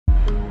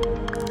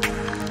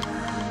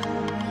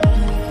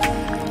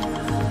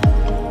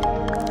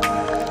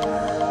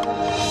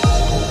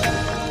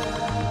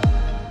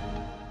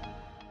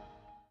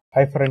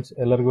Hi friends,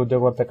 ಎಲ್ಲರಿಗೂ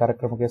ಉದ್ಯೋಗ ವಾರ್ತೆ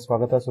ಕಾರ್ಯಕ್ರಮಕ್ಕೆ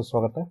ಸ್ವಾಗತ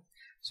ಸುಸ್ವಾಗತ.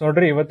 ಸೊ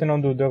ನೋಡ್ರಿ, ಇವತ್ತಿನ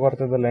ಒಂದು ಉದ್ಯೋಗ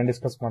ವಾರ್ತೆದಲ್ಲಿ ಏನ್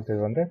ಡಿಸ್ಕಸ್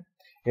ಮಾಡ್ತಿದ್ವಿ ಅಂದ್ರೆ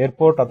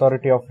airport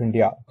authority of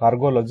India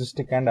cargo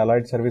logistic and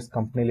allied service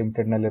company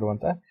limited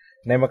ನಲ್ಲಿರುವಂತಹ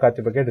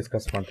ನೇಮಕಾತಿ ಬಗ್ಗೆ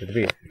ಡಿಸ್ಕಸ್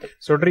ಮಾಡ್ತಿದ್ವಿ.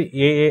 ಸೊ ನೋಡ್ರಿ,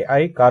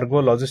 AAI cargo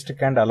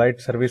logistic and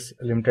allied service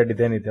limited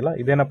ಇದೇನಿದೆಯಲ್ಲ,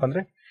 ಇದೇನಪ್ಪ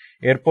ಅಂದ್ರೆ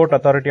ಏರ್ಪೋರ್ಟ್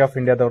ಅಥಾರಿಟಿ ಆಫ್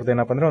ಇಂಡಿಯಾದವ್ರದ್ದು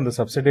ಏನಪ್ಪ ಅಂದ್ರೆ ಒಂದು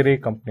ಸಬ್ಸಿಡರಿ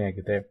ಕಂಪನಿ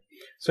ಆಗಿದೆ.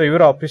 ಸೊ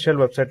ಇವರ ಅಫಿಷಿಯಲ್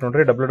ವೆಬ್ಸೈಟ್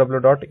ನೋಡ್ರಿ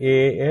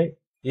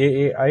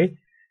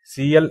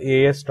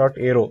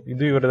www.aaiClas.aero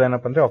ಇದು ಇವರದ್ದು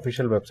ಏನಪ್ಪ ಅಂದ್ರೆ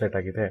ಅಫಿಷಿಯಲ್ ವೆಬ್ಸೈಟ್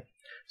ಆಗಿದೆ.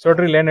 ಸೊ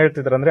ನೋಡ್ರಿ, ಇಲ್ಲಿ ಏನ್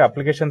ಹೇಳ್ತಿದ್ರೆ ಅಂದ್ರೆ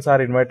applications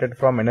R invited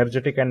from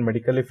energetic and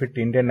medically fit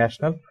Indian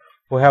national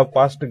who have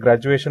passed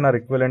graduation or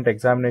equivalent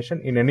examination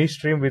in any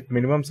stream with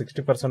minimum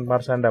 60%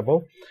 marks and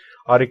above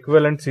or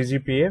equivalent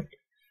CGPA,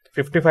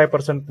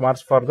 55%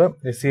 marks for the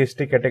SC/ST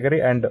category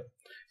and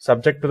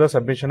subject to the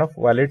submission of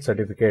valid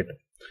certificate.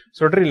 So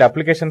ನೋಡ್ರಿ, ಇಲ್ಲಿ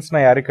applications ನ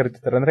ಯಾರಿಗೆ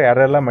ಕರೀತಿದ್ದಾರೆ ಅಂದ್ರೆ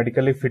ಯಾರೆಲ್ಲ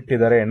medically fit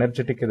ಇದಾರೆ,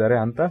 energetic ಇದಾರೆ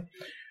ಅಂತ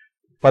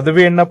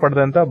ಪದವಿಯನ್ನ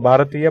ಪಡೆದಂತ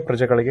ಭಾರತೀಯ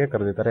ಪ್ರಜೆಗಳಿಗೆ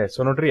ಕರೆದಿದ್ದಾರೆ. ಸೊ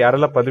ನೋಡ್ರಿ,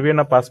 ಯಾರೆಲ್ಲ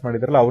ಪದವಿಯನ್ನ ಪಾಸ್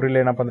ಮಾಡಿದ್ರಲ್ಲ ಅವ್ರಲ್ಲಿ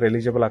ಏನಪ್ಪ ಅಂದ್ರೆ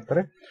ಎಲಿಜಿಬಲ್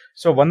ಆಗ್ತಾರೆ.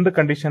 ಸೊ ಒಂದು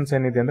ಕಂಡೀಷನ್ಸ್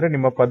ಏನಿದೆ ಅಂದ್ರೆ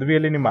ನಿಮ್ಮ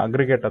ಪದವಿಯಲ್ಲಿ ನಿಮ್ಮ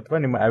ಅಗ್ರಿಗೇಟ್ ಅಥವಾ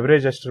ನಿಮ್ಮ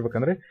ಅವರೇಜ್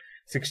ಎಷ್ಟಿರ್ಬೇಕಂದ್ರೆ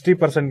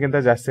 60% ಗಿಂತ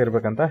ಜಾಸ್ತಿ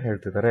ಇರ್ಬೇಕಂತ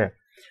ಹೇಳ್ತಿದ್ದಾರೆ.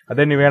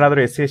 ಅದೇ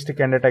ನೀವೇನಾದ್ರೂ SC/ST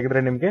ಕ್ಯಾಂಡಿಡೇಟ್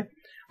ಆಗಿದ್ರೆ ನಿಮ್ಗೆ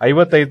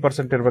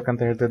 55% ಇರ್ಬೇಕಂತ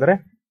ಹೇಳ್ತಿದ್ದಾರೆ.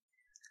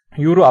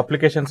 ಇವರು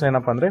ಅಪ್ಲಿಕೇಶನ್ಸ್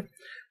ಏನಪ್ಪಾ ಅಂದ್ರೆ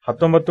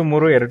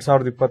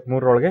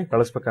 19/3/2023 ಒಳಗೆ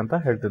ಕಳಿಸ್ಬೇಕಂತ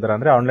ಹೇಳ್ತಿದ್ದಾರೆ.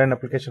 ಅಂದ್ರೆ ಆನ್ಲೈನ್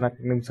ಅಪ್ಲಿಕೇಶನ್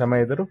ಹಾಕಿ ನಿಮ್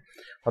ಸಮಯ ಇದ್ರು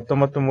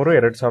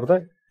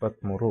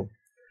 19/3/2023.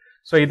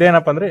 ಸೊ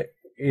ಇದೇನಪ್ಪ ಅಂದ್ರೆ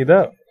ಇದು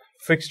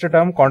ಫಿಕ್ಸ್ಡ್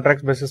ಟರ್ಮ್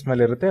ಕಾಂಟ್ರಾಕ್ಟ್ ಬೇಸಿಸ್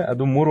ಮೇಲೆ ಇರುತ್ತೆ.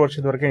 ಅದು 3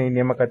 ವರ್ಷದವರೆಗೆ ಈ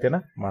ನೇಮಕಾತಿಯನ್ನ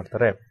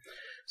ಮಾಡ್ತಾರೆ.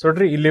 ಸೊ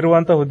ನೋಡ್ರಿ,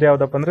 ಇಲ್ಲಿರುವಂತಹ ಹುದ್ದೆ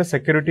ಯಾವ್ದಪ್ಪ ಅಂದ್ರೆ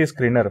ಸೆಕ್ಯೂರಿಟಿ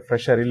ಸ್ಕ್ರೀನರ್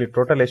ಫ್ರೆಶರ್. ಇಲ್ಲಿ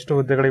ಟೋಟಲ್ ಎಷ್ಟು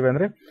ಹುದ್ದೆಗಳಿವೆ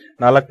ಅಂದ್ರೆ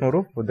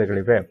 400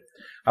 ಹುದ್ದೆಗಳಿವೆ.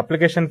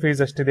 ಅಪ್ಲಿಕೇಶನ್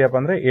ಫೀಸ್ ಎಷ್ಟಿದೆಯಪ್ಪ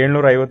ಅಂದ್ರೆ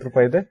 750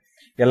 ರೂಪಾಯಿ ಇದೆ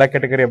ಎಲ್ಲಾ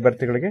ಕ್ಯಾಟಗರಿ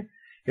ಅಭ್ಯರ್ಥಿಗಳಿಗೆ.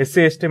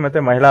 SC/ST ಮತ್ತೆ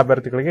ಮಹಿಳಾ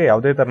ಅಭ್ಯರ್ಥಿಗಳಿಗೆ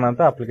ಯಾವುದೇ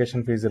ತರನಂತ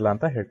ಅಪ್ಲಿಕೇಶನ್ ಫೀಸ್ ಇಲ್ಲ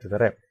ಅಂತ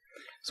ಹೇಳ್ತಿದ್ದಾರೆ.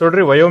 ಸೊ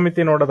ನೋಡ್ರಿ,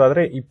 ವಯೋಮಿತಿ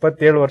ನೋಡೋದಾದ್ರೆ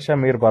 27 ವರ್ಷ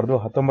ಮೀರಬಾರ್ದು.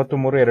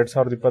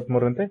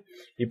 19/3/2023 ಅಂತೆ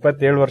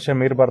 27 ವರ್ಷ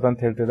ಮೀರಬಾರ್ದು ಅಂತ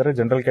ಹೇಳ್ತಿದ್ದಾರೆ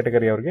ಜನರಲ್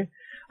ಕ್ಯಾಟಗರಿ ಅವರಿಗೆ.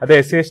 ಅದೇ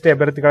SC/ST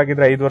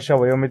ಅಭ್ಯರ್ಥಿಗಳಾಗಿದ್ರೆ 5 ವರ್ಷ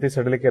ವಯೋಮಿತಿ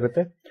ಸಡಿಲಿಕೆ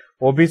ಇರುತ್ತೆ.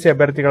 OBC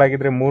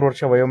ಅಭ್ಯರ್ಥಿಗಳಾಗಿದ್ರೆ 3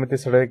 ವರ್ಷ ವಯೋಮಿತಿ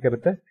ಸಡಿಲಿಕೆ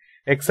ಇರುತ್ತೆ.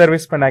 ಎಕ್ಸ್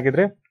ಸರ್ವಿಸ್ ಮೆನ್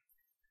ಆಗಿದ್ರೆ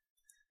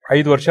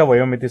 5 ವರ್ಷ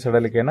ವಯೋಮಿತಿ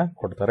ಸಡಿಲಿಕೆಯನ್ನ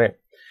ಕೊಡ್ತಾರೆ.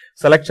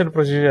 ಸೆಲೆಕ್ಷನ್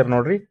ಪ್ರೊಸೀಜರ್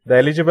ನೋಡ್ರಿ, the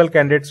eligible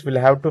candidates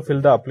will have to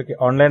fill the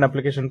online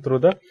application through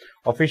the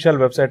official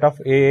website of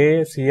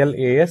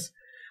AACLAS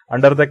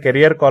under the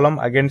career column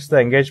against the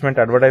engagement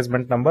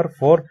advertisement number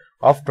 4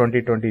 of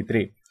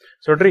 2023.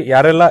 So ನೋಡ್ರಿ,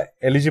 ಯಾರೆಲ್ಲ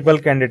eligible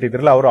candidate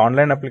ಇದ್ರಲ್ಲ ಅವರು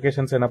online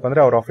applications ಏನಪ್ಪ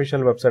ಅಂದ್ರೆ ಅವ್ರ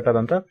official website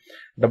ಆದಂತ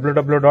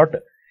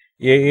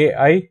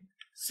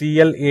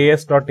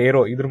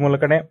www.aaiClas.aero ಇದ್ರ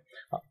ಮೂಲಕನೇ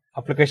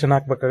ಅಪ್ಲಿಕೇಶನ್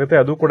ಹಾಕ್ಬೇಕಾಗುತ್ತೆ.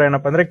 ಅದು ಕೂಡ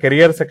ಏನಪ್ಪಾ ಅಂದ್ರೆ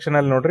ಕೆರಿಯರ್ ಸೆಕ್ಷನ್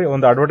ಅಲ್ಲಿ ನೋಡ್ರಿ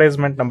ಒಂದು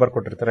ಅಡ್ವರ್ಟೈಸ್ಮೆಂಟ್ ನಂಬರ್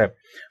ಕೊಟ್ಟಿರ್ತಾರೆ.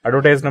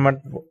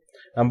 ಅಡ್ವರ್ಟೈಸ್ಮೆಂಟ್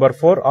ನಂಬರ್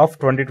 4 ಆಫ್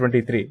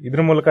 2023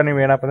 ಇದ್ರ ಮೂಲಕ ನೀವು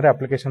ಏನಪ್ಪ ಅಂದ್ರೆ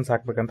ಅಪ್ಲಿಕೇಶನ್ಸ್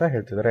ಹಾಕ್ಬೇಕಂತ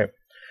ಹೇಳ್ತಿದ್ದಾರೆ.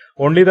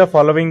 Only the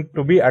following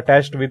to B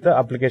attached with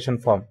application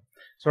form.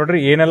 So ನೋಡ್ರಿ,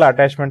 ಏನೆಲ್ಲ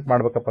ಅಟ್ಯಾಚ್ಮೆಂಟ್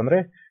ಮಾಡ್ಬೇಕಪ್ಪ ಅಂದ್ರೆ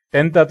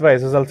 10th ಅಥವಾ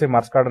SSLC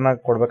ಮಾರ್ಕ್ಸ್ ಕಾರ್ಡ್ ಅನ್ನ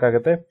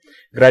ಕೊಡ್ಬೇಕಾಗುತ್ತೆ.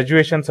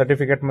 ಗ್ರಾಜುಯೇಷನ್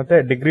ಸರ್ಟಿಫಿಕೇಟ್ ಮತ್ತೆ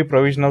ಡಿಗ್ರಿ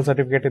ಪ್ರೊವಿಷನಲ್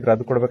ಸರ್ಟಿಫಿಕೇಟ್ ಇದ್ರೆ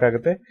ಅದು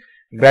ಕೊಡ್ಬೇಕಾಗುತ್ತೆ.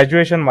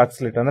 ಗ್ರಾಜುಯೇಷನ್ ಮಾರ್ಕ್ಸ್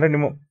ಲೀಟ್ ಅಂದ್ರೆ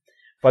ನಿಮ್ಮ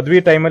ಪದವಿ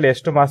ಟೈಮಲ್ಲಿ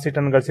ಎಷ್ಟು ಮಾರ್ಕ್ಸ್ ಶೀಟ್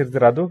ಅನ್ನು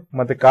ಗಳಿಸಿರ್ತೀರ ಅದು,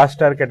 ಮತ್ತೆ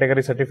cost R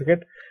category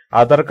certificate,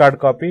 Aadhaar card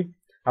copy,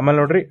 ಆಮೇಲೆ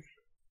ನೋಡ್ರಿ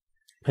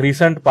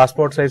ರೀಸೆಂಟ್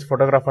ಪಾಸ್ಪೋರ್ಟ್ ಸೈಜ್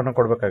ಫೋಟೋಗ್ರಾಫ್ ಅನ್ನು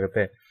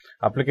ಕೊಡ್ಬೇಕಾಗುತ್ತೆ.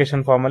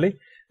 ಅಪ್ಲಿಕೇಶನ್ ಫಾರ್ಮ್ ಅಲ್ಲಿ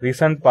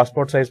ರೀಸೆಂಟ್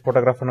ಪಾಸ್ಪೋರ್ಟ್ ಸೈಜ್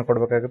ಫೋಟೋಗ್ರಾಫ್ ಅನ್ನು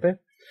ಕೊಡ್ಬೇಕಾಗುತ್ತೆ.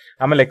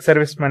 ಆಮೇಲೆ ಎಕ್ಸ್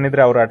ಸರ್ವಿಸ್ ಮ್ಯಾನ್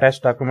ಇದ್ರೆ ಅವ್ರ ಅಟ್ಯಾಚ್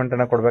ಡಾಕ್ಯುಮೆಂಟ್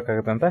ಅನ್ನ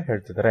ಕೊಡ್ಬೇಕಾಗುತ್ತೆ ಅಂತ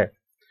ಹೇಳ್ತಿದ್ದಾರೆ.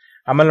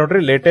 ಆಮೇಲೆ ನೋಡ್ರಿ,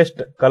 ಲೇಟೆಸ್ಟ್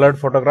ಕಲರ್ಡ್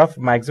ಫೋಟೋಗ್ರಾಫ್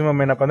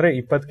ಮ್ಯಾಕ್ಸಿಮಮ್ ಏನಪ್ಪಾ ಅಂದ್ರೆ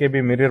 20 KB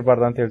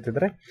ಮೀರಿರಬಾರ್ದು ಅಂತ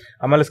ಹೇಳ್ತಿದ್ದಾರೆ.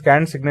 ಆಮೇಲೆ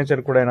ಸ್ಕ್ಯಾನ್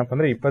ಸಿಗ್ನೇಚರ್ ಕೂಡ ಏನಪ್ಪಾ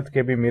ಅಂದ್ರೆ 20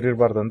 KB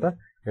ಮೀರಿರಬಾರ್ದು ಅಂತ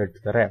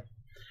ಹೇಳ್ತಿದ್ದಾರೆ.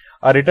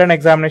 A written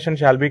examination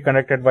shall be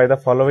conducted by the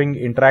following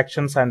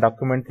interactions and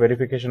document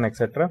verification etc.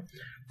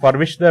 for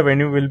which the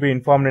venue will be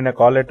informed in a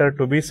call letter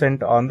to be sent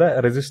on the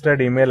registered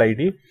email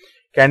ID.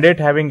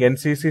 Candidate having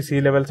NCC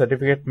C-level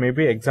certificate may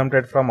be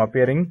exempted from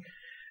appearing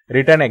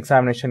written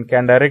examination,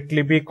 can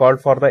directly be called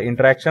for the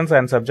interactions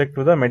and subject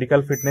to the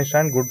medical fitness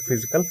and good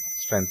physical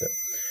strength.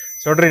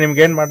 So ನೋಡ್ರಿ,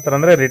 ನಿಮ್ಗೆ ಏನ್ ಮಾಡ್ತಾರೆ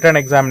ಅಂದ್ರೆ return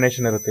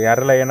examination ಇರುತ್ತೆ.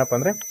 ಯಾರೆಲ್ಲ ಏನಪ್ಪಾ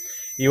ಅಂದ್ರೆ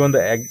ಈ ಒಂದು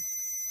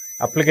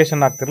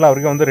ಅಪ್ಲಿಕೇಶನ್ ಆಗ್ತಿರಲ್ಲ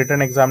ಅವರಿಗೆ ಒಂದು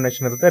ರಿಟರ್ನ್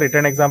ಎಕ್ಸಾಮಿನೇಷನ್ ಇರುತ್ತೆ.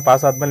 ರಿಟರ್ನ್ ಎಕ್ಸಾಮ್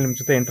ಪಾಸ್ ಆದ್ಮೇಲೆ ನಿಮ್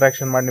ಜೊತೆ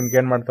ಇಂಟ್ರಾಕ್ಷನ್ ಮಾಡಿ ನಿಮ್ಗೆ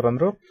ಏನ್ ಮಾಡ್ತಾರೆ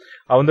ಅಂದ್ರು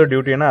ಆ ಒಂದು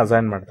ಡ್ಯೂಟಿಯನ್ನ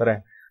ಅಸೈನ್ ಮಾಡ್ತಾರೆ.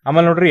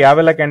 ಆಮೇಲೆ ನೋಡ್ರಿ,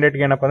 ಯಾವೆಲ್ಲ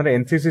ಕ್ಯಾಂಡಿಡೇಟ್ಗೆ ಏನಪ್ಪಾ ಅಂದ್ರೆ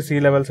NCC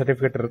C-level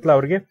ಸರ್ಟಿಫಿಕೇಟ್ ಇರುತ್ತಲ್ಲ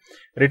ಅವರಿಗೆ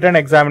ರಿಟರ್ನ್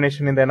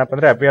ಎಕ್ಸಾಮಿನೇಷನ್ ಇಂದ ಏನಪ್ಪಾ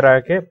ಅಂದ್ರೆ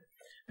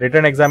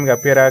ರಿಟರ್ನ್ ಎಕ್ಸಾಮ್ಗೆ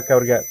ಅಪಿಯರ್ ಆಗಕ್ಕೆ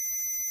ಅವ್ರಿಗೆ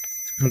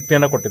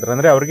ಮುಕ್ತಿಯನ್ನ ಕೊಟ್ಟಿದ್ರು.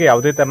 ಅಂದ್ರೆ ಅವರಿಗೆ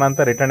ಯಾವುದೇ ತರನಂತ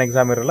ರಿಟರ್ನ್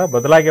ಎಕ್ಸಾಮ್ ಇರಲ್ಲ.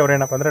 ಬದಲಾಗಿ ಅವ್ರು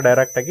ಏನಪ್ಪಾ ಅಂದ್ರೆ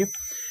ಡೈರೆಕ್ಟ್ ಆಗಿ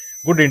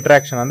ಗುಡ್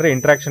ಇಂಟ್ರಾಕ್ಷನ್ ಅಂದ್ರೆ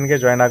ಇಂಟ್ರಾಕ್ಷನ್ಗೆ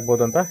ಜಾಯ್ನ್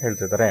ಆಗ್ಬಹುದು ಅಂತ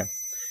ಹೇಳ್ತಿದ್ದಾರೆ.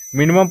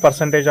 Minimum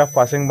percentage of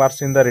passing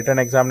marks in the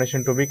return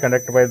examination to B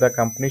conduct by the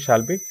company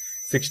shall be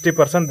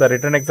 60%. The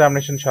written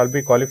examination shall be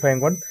qualifying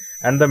one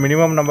and the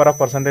minimum number of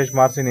percentage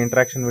marks in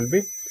interaction will be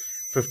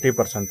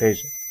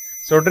 50%.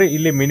 So ನೋಡ್ರಿ,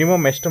 ಇಲ್ಲಿ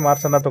minimum ಎಷ್ಟು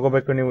marks ಅನ್ನ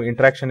ತಗೋಬೇಕು ನೀವು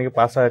interaction ಗೆ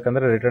pass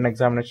ಆಗಬೇಕಂದ್ರೆ return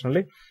examination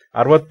ಅಲ್ಲಿ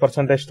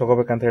 60%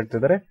 ತಗೋಬೇಕಂತ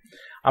ಹೇಳ್ತಿದ್ದಾರೆ.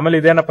 ಆಮೇಲೆ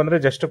ಇದೇನಪ್ಪ ಅಂದ್ರೆ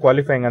ಜಸ್ಟ್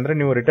ಕ್ವಾಲಿಫೈಯಿಂಗ್ ಅಂದ್ರೆ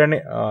ನೀವು ರಿಟರ್ನ್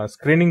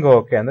ಸ್ಕ್ರೀನಿಂಗ್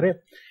ಹೋಗಕ್ಕೆ ಅಂದ್ರೆ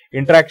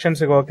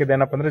ಇಂಟ್ರಾಕ್ಷನ್ಸ್ ಹೋಗಕ್ಕೆ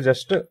ಇದೇನಪ್ಪ ಅಂದ್ರೆ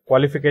ಜಸ್ಟ್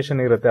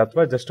ಕ್ವಾಲಿಫಿಕೇಶನ್ ಇರುತ್ತೆ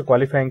ಅಥವಾ ಜಸ್ಟ್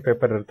ಕ್ವಾಲಿಫೈಯಿಂಗ್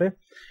ಪೇಪರ್ ಇರುತ್ತೆ.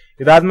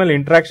 ಇದಾದ್ಮೇಲೆ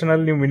ಇಂಟ್ರಾಕ್ಷನ್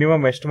ಅಲ್ಲಿ ನೀವು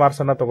ಮಿನಿಮಮ್ ಎಷ್ಟು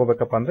ಮಾರ್ಕ್ಸ್ ಅನ್ನ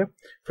ತಗೋಬೇಕಪ್ಪ ಅಂದ್ರೆ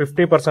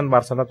 50%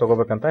 ಮಾರ್ಕ್ಸ್ ಅನ್ನ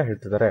ತಗೋಬೇಕಂತ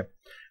ಹೇಳ್ತಿದ್ದಾರೆ.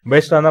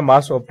 Based on the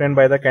marks obtained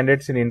by the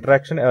candidates in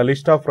interaction, a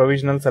list of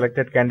provisional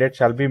selected candidates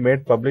shall be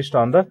made published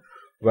on the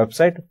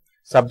website,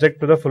 subject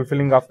to the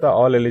fulfilling of the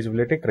all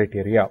eligibility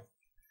criteria.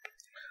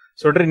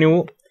 So, ನೀವು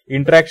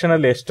interaction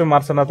ಅಲ್ಲಿ ಎಷ್ಟು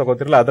marks ಅನ್ನ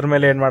ತಗೋತಿರಲ್ಲ ಅದ್ರ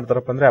ಮೇಲೆ ಏನ್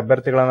ಮಾಡ್ತಾರಪ್ಪ ಅಂದ್ರೆ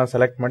ಅಭ್ಯರ್ಥಿಗಳನ್ನ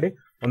select ಮಾಡಿ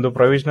ಒಂದು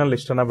ಪ್ರೊವಿಷನಲ್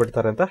ಲಿಸ್ಟ್ ಅನ್ನ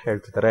ಬಿಡ್ತಾರೆ ಅಂತ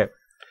ಹೇಳ್ತಿದ್ದಾರೆ.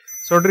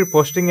 ಸೊ ನೋಡ್ರಿ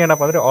ಪೋಸ್ಟಿಂಗ್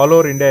ಏನಪ್ಪಾ ಅಂದ್ರೆ ಆಲ್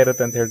ಓವರ್ ಇಂಡಿಯಾ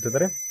ಇರುತ್ತೆ ಅಂತ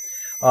ಹೇಳ್ತಿದ್ದಾರೆ.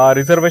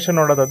 ರಿಸರ್ವೇಶನ್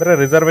ನೋಡೋದಾದ್ರೆ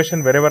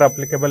reservation wherever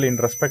applicable in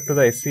respect to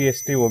the SC,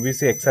 ST, OBC,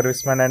 ex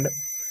serviceman and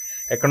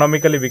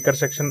economically weaker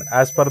section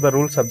as per the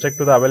rules subject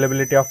to the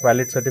availability of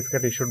valid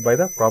certificate issued by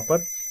the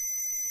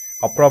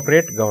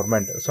appropriate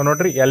government. So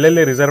ನೋಡ್ರಿ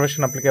ಎಲ್ಲೆಲ್ಲಿ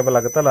reservation applicable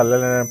ಆಗುತ್ತಲ್ಲ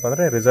ಅಲ್ಲೆಲ್ಲ ಏನಪ್ಪ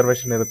ಅಂದ್ರೆ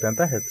reservation ಇರುತ್ತೆ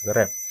ಅಂತ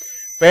ಹೇಳ್ತಿದ್ದಾರೆ.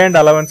 Pay and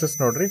allowances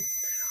ನೋಡ್ರಿ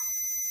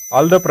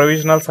all the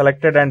provisional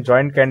selected and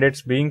joint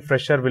candidates being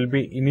fresher will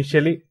be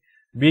initially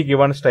be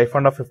given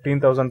stipend of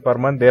 15,000 per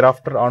month.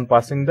 Thereafter, on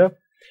passing the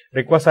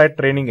requisite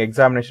training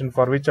examination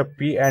for which a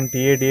P and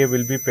TADA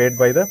will be paid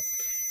by the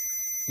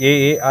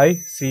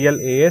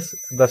AAICLAS,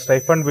 the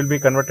stipend will be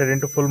converted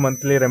into full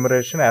monthly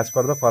remuneration as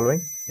per the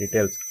following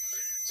details.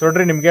 So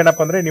ನೋಡ್ರಿ ನಿಮ್ಗೆ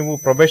ಏನಪ್ಪ ಅಂದ್ರೆ ನೀವು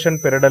probation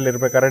period ಅಲ್ಲಿ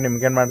ಇರ್ಬೇಕಾದ್ರೆ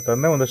ನಿಮ್ಗೆ ಏನ್ ಮಾಡ್ತಾರೆ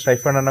ಅಂದ್ರೆ ಒಂದು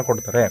ಸ್ಟೈಫಂಡ್ ಅನ್ನ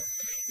ಕೊಡ್ತಾರೆ.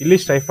 ಇಲ್ಲಿ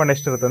ಸ್ಟೈಫಂಡ್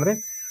ಎಷ್ಟಿರುತ್ತೆ ಅಂದ್ರೆ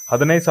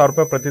 15,000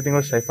 ರೂಪಾಯಿ ಪ್ರತಿ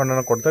ತಿಂಗಳು ಸ್ಟೈಫಂಡ್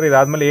ಅನ್ನ ಕೊಡ್ತಾರೆ.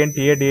 ಇದಾದ್ಮೇಲೆ ಏನ್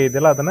TADA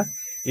ಇದೆಯಲ್ಲ ಅದನ್ನ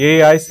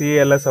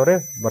AAICLS ಅವರೇ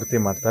ಭರ್ತಿ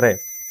ಮಾಡ್ತಾರೆ.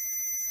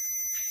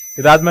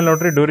 ಇದಾದ್ಮೇಲೆ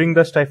ನೋಡ್ರಿ during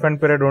the stipend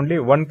period only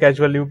 1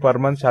 casual leave per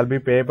month shall be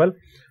payable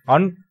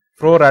on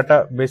pro rata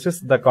basis.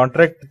 The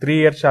contract 3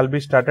 years shall be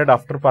started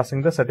after passing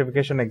the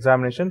certification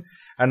examination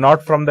and not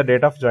from the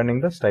date of joining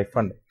the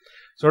stipend.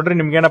 So ನೋಡ್ರಿ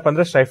ನಿಮ್ಗೆ ಏನಪ್ಪ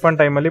ಅಂದ್ರೆ stipend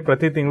time ಅಲ್ಲಿ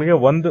ಪ್ರತಿ ತಿಂಗಳಿಗೆ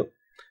ಒಂದು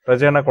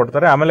ರಜೆಯನ್ನ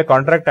ಕೊಡ್ತಾರೆ. ಆಮೇಲೆ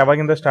ಕಾಂಟ್ರಾಕ್ಟ್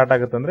ಯಾವಾಗಿಂದ ಸ್ಟಾರ್ಟ್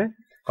ಆಗುತ್ತೆ ಅಂದ್ರೆ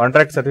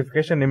ಕಾಂಟ್ರಾಕ್ಟ್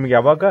ಸರ್ಟಿಫಿಕೇಶನ್ ನಿಮ್ಗೆ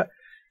ಯಾವಾಗ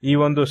ಈ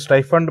ಒಂದು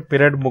ಸ್ಟೈಫಂಡ್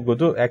ಪೀರಿಯಡ್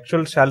ಮುಗಿದು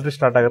ಆಕ್ಚುಯಲ್ ಸ್ಯಾಲರಿ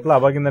ಸ್ಟಾರ್ಟ್ ಆಗುತ್ತಲ್ಲ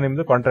ಅವಾಗಿಂದ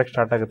ನಿಮ್ದು ಕಾಂಟ್ರಾಕ್ಟ್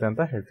ಸ್ಟಾರ್ಟ್ ಆಗುತ್ತೆ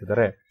ಅಂತ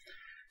ಹೇಳ್ತಿದ್ದಾರೆ.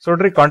 ಸೊ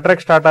ನೋಡ್ರಿ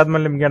ಕಾಂಟ್ರಾಕ್ಟ್ ಸ್ಟಾರ್ಟ್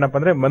ಆದ್ಮೇಲೆ ನಿಮ್ಗೆ ಏನಪ್ಪ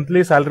ಅಂದ್ರೆ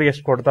ಮಂತ್ಲಿ ಸ್ಯಾಲರಿ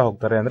ಎಷ್ಟು ಕೊಡ್ತಾ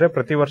ಹೋಗ್ತಾರೆ ಅಂದ್ರೆ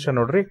ಪ್ರತಿ ವರ್ಷ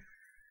ನೋಡ್ರಿ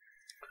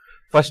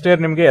ಫಸ್ಟ್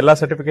ಇಯರ್ ನಿಮ್ಗೆ ಎಲ್ಲಾ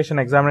ಸರ್ಟಿಫಿಕೇಶನ್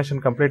ಎಕ್ಸಾಮಿನೇಷನ್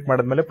ಕಂಪ್ಲೀಟ್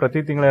ಮಾಡಿದ್ಮೇಲೆ ಪ್ರತಿ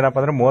ತಿಂಗಳು ಏನಪ್ಪ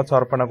ಅಂದ್ರೆ 30,000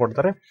 ರೂಪಾಯಿನ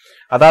ಕೊಡ್ತಾರೆ.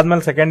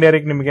 ಅದಾದ್ಮೇಲೆ ಸೆಕೆಂಡ್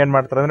ಇಯರ್ಗೆ ನಿಮ್ಗೆ ಏನ್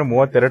ಮಾಡ್ತಾರೆ ಅಂದ್ರೆ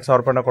 32,000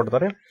 ರೂಪಾಯಿನ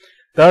ಕೊಡ್ತಾರೆ.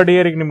 ಥರ್ಡ್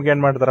ಇಯರ್ಗೆ ನಿಮ್ಗೆ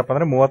ಏನ್ ಮಾಡ್ತಾರಪ್ಪ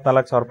ಅಂದ್ರೆ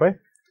 34,000 ರೂಪಾಯಿ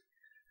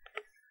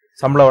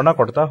ಸಂಬಳವನ್ನ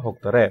ಕೊಡ್ತಾ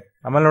ಹೋಗ್ತಾರೆ.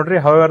 ಆಮೇಲೆ ನೋಡ್ರಿ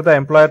however the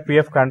employer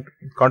PF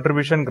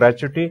contribution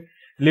gratuity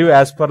leave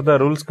as per the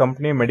rules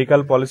company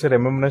medical policy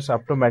remuneration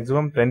up to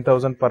maximum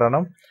 10,000 per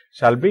annum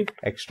shall be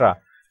extra.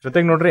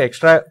 ಜೊತೆಗೆ ನೋಡ್ರಿ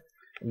ಎಕ್ಸ್ಟ್ರಾ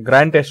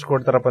ಗ್ರಾಂಟ್ ಎಷ್ಟು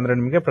ಕೊಡ್ತಾರಪ್ಪ ಅಂದ್ರೆ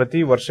ನಿಮಗೆ ಪ್ರತಿ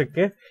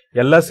ವರ್ಷಕ್ಕೆ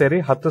ಎಲ್ಲ ಸೇರಿ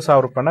 10,000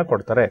 ರೂಪಾಯಿನ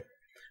ಕೊಡ್ತಾರೆ.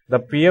 The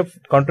PF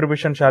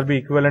contribution shall be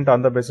equivalent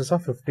on the basis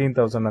of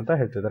 15,000 ಅಂತ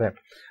ಹೇಳ್ತಿದ್ದಾರೆ.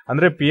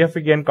 ಅಂದ್ರೆ PF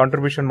ಗೆ ಏನ್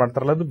ಕಾಂಟ್ರಿಬ್ಯೂಷನ್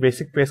ಮಾಡ್ತಾರಲ್ಲ ಅದು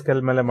ಬೇಸಿಕ್ ಪೇ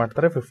ಸ್ಕೇಲ್ ಮೇಲೆ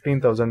ಮಾಡ್ತಾರೆ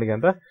 15,000 ಗೆ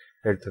ಅಂತ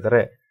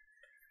ಹೇಳ್ತಿದ್ದಾರೆ.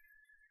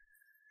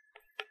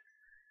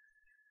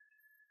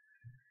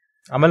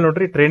 ಆಮೇಲೆ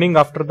ನೋಡ್ರಿ training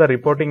after the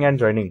reporting and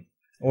joining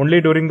only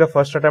during the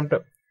first attempt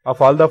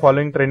of all the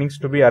following trainings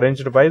to be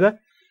arranged by the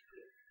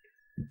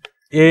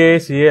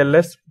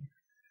AAICLS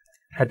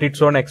at its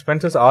own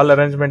expenses. All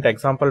arrangement,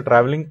 example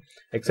traveling,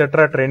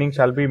 etc. training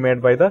shall be made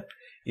by the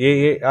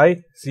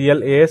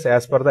AAICLAS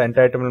as per the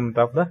entitlement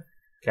of the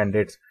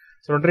candidates.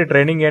 So ನೋಡ್ರಿ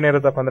training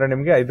ಏನಿರುತ್ತಪ್ಪ ಅಂದ್ರೆ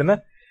ನಿಮಗೆ ಇದನ್ನ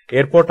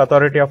airport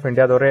authority of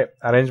ಇಂಡಿಯಾದವರೇ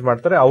arrange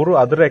ಮಾಡ್ತಾರೆ. ಅವರು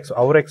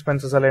ಅವ್ರ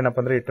expenses ಅಲ್ಲಿ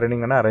ಏನಪ್ಪ ಅಂದ್ರೆ ಈ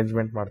ಟ್ರೈನಿಂಗ್ ಅನ್ನ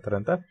ಅರೇಂಜ್ಮೆಂಟ್ ಮಾಡ್ತಾರೆ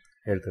ಅಂತ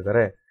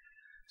ಹೇಳ್ತಿದ್ದಾರೆ.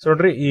 ಸೊ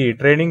ನೋಡ್ರಿ ಈ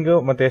ಟ್ರೈನಿಂಗ್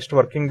ಮತ್ತೆ ಎಷ್ಟು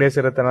ವರ್ಕಿಂಗ್ ಡೇಸ್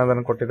ಇರುತ್ತೆ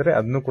ಅನ್ನೋದನ್ನ ಕೊಟ್ಟಿದ್ರೆ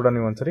ಅದನ್ನು ಕೂಡ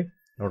ನೀವು ಒಂದ್ಸರಿ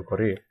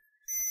ನೋಡ್ಕೊರಿ.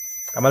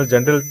 ಆಮೇಲೆ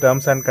ಜನರಲ್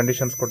ಟರ್ಮ್ಸ್ ಅಂಡ್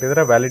ಕಂಡೀಷನ್ಸ್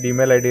ಕೊಟ್ಟಿದ್ರೆ ವ್ಯಾಲಿಡ್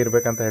ಇಮೇಲ್ ID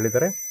ಇರ್ಬೇಕಂತ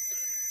ಹೇಳಿದ್ದಾರೆ.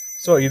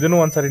 ಸೊ ಇದನ್ನು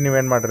ಒಂದ್ಸರಿ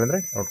ನೀವೇನ್ ಮಾಡ್ರಿ ಅಂದ್ರೆ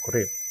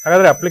ನೋಡ್ಕೊರಿ.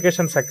 ಹಾಗಾದ್ರೆ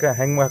ಅಪ್ಲಿಕೇಶನ್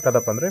ಹೆಂಗ್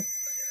ಹಾಕದಪ್ಪ ಅಂದ್ರೆ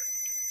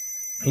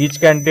each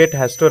candidate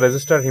has to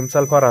register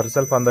himself R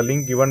herself on the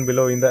link given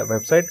below in the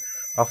website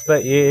of the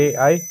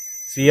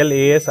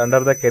AAICLAS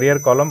under the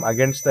career column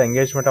against the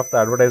engagement of the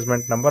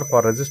advertisement number.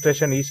 For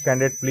registration each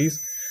candidate please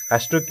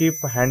has to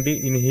keep handy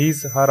in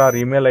his Har R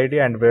email ID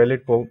and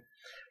valid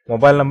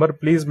mobile number.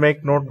 Please make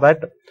note that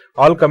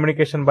all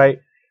communication by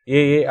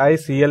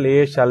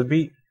AAICLAS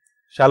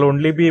shall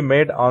only be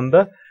made on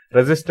the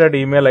registered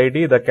email ID,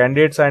 the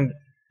candidates and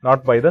not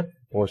by the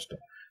post.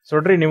 So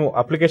ನೋಡ್ರಿ ನೀವು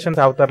applications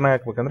ಯಾವ ತರನ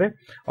ಹಾಕ್ಬೇಕಂದ್ರೆ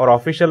ಅವ್ರ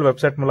official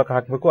website ಮೂಲಕ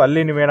ಹಾಕಬೇಕು.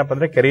 ಅಲ್ಲಿ ನೀವೇನಪ್ಪ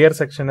ಅಂದ್ರೆ ಕೆರಿಯರ್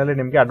ಸೆಕ್ಷನ್ ಅಲ್ಲಿ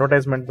ನಿಮಗೆ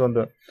ಅಡ್ವರ್ಟೈಸ್ಮೆಂಟ್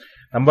ಒಂದು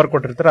ನಂಬರ್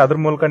ಕೊಟ್ಟಿರ್ತಾರೆ, ಅದ್ರ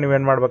ಮೂಲಕ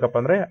ನೀವೇನ್ ಮಾಡ್ಬೇಕಪ್ಪ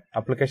ಅಂದ್ರೆ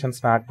ಅಪ್ಲಿಕೇಶನ್ಸ್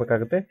ನ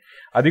ಹಾಕ್ಬೇಕಾಗುತ್ತೆ.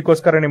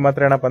 ಅದಕ್ಕೋಸ್ಕರ ನಿಮ್ಮ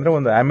ಹತ್ರ ಏನಪ್ಪ ಅಂದ್ರೆ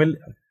ಒಂದು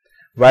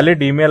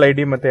ವ್ಯಾಲಿಡ್ ಇಮೇಲ್ ID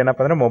ಮತ್ತೆ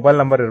ಏನಪ್ಪ ಅಂದ್ರೆ ಮೊಬೈಲ್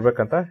ನಂಬರ್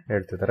ಇರ್ಬೇಕಂತ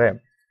ಹೇಳ್ತಿದ್ದಾರೆ.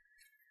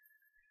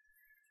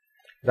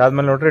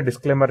 ಇದಾದ್ಮೇಲೆ ನೋಡ್ರಿ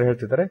ಡಿಸ್ಕ್ಲೇಮರ್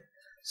ಹೇಳ್ತಿದ್ದಾರೆ.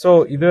 ಸೊ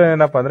ಇದು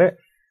ಏನಪ್ಪಾ ಅಂದ್ರೆ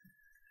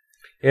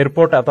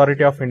ಏರ್ಪೋರ್ಟ್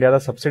ಅಥಾರಿಟಿ ಆಫ್ ಇಂಡಿಯಾದ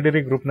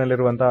ಸಬ್ಸಿಡರಿ ಗ್ರೂಪ್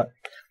ನಲ್ಲಿರುವಂತಹ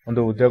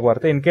ಒಂದು ಉದ್ಯೋಗ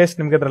ವಾರ್ತೆ. ಇನ್ ಕೇಸ್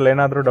ನಿಮ್ಗೆ ಅದ್ರಲ್ಲಿ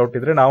ಏನಾದ್ರೂ ಡೌಟ್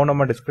ಇದ್ರೆ ನಾವು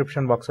ನಮ್ಮ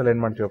ಡಿಸ್ಕ್ರಿಪ್ಷನ್ ಬಾಕ್ಸ್ ಅಲ್ಲಿ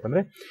ಏನ್ ಮಾಡ್ತೀವಪ್ಪ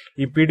ಅಂದ್ರೆ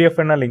ಈ PDF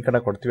ನ ಲಿಂಕ್ ಅನ್ನ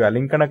ಕೊಡ್ತೀವಿ. ಆ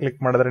ಲಿಂಕ್ ಅನ್ನ ಕ್ಲಿಕ್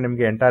ಮಾಡಿದ್ರೆ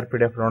ನಿಮಗೆ ಎಂಟೈರ್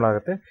PDF ಡೌನ್ಲೋಡ್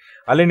ಆಗುತ್ತೆ.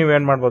 ಅಲ್ಲಿ ನೀವು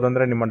ಏನ್ ಮಾಡ್ಬೋದು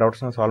ಅಂದ್ರೆ ನಿಮ್ಮ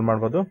ಡೌಟ್ಸ್ ನ ಸಾಲ್ವ್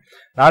ಮಾಡ್ಬೋದು.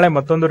 ನಾಳೆ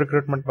ಮತ್ತೊಂದು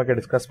ರಿಕ್ರೂಟ್ಮೆಂಟ್ ಬಗ್ಗೆ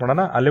ಡಿಸ್ಕಸ್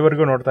ಮಾಡೋಣ.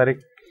 ಅಲ್ಲಿವರೆಗೂ ನೋಡ್ತಾ ಇರಿ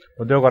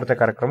ಉದ್ಯೋಗ ವಾರ್ತೆ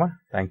ಕಾರ್ಯಕ್ರಮ.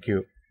 Thank you.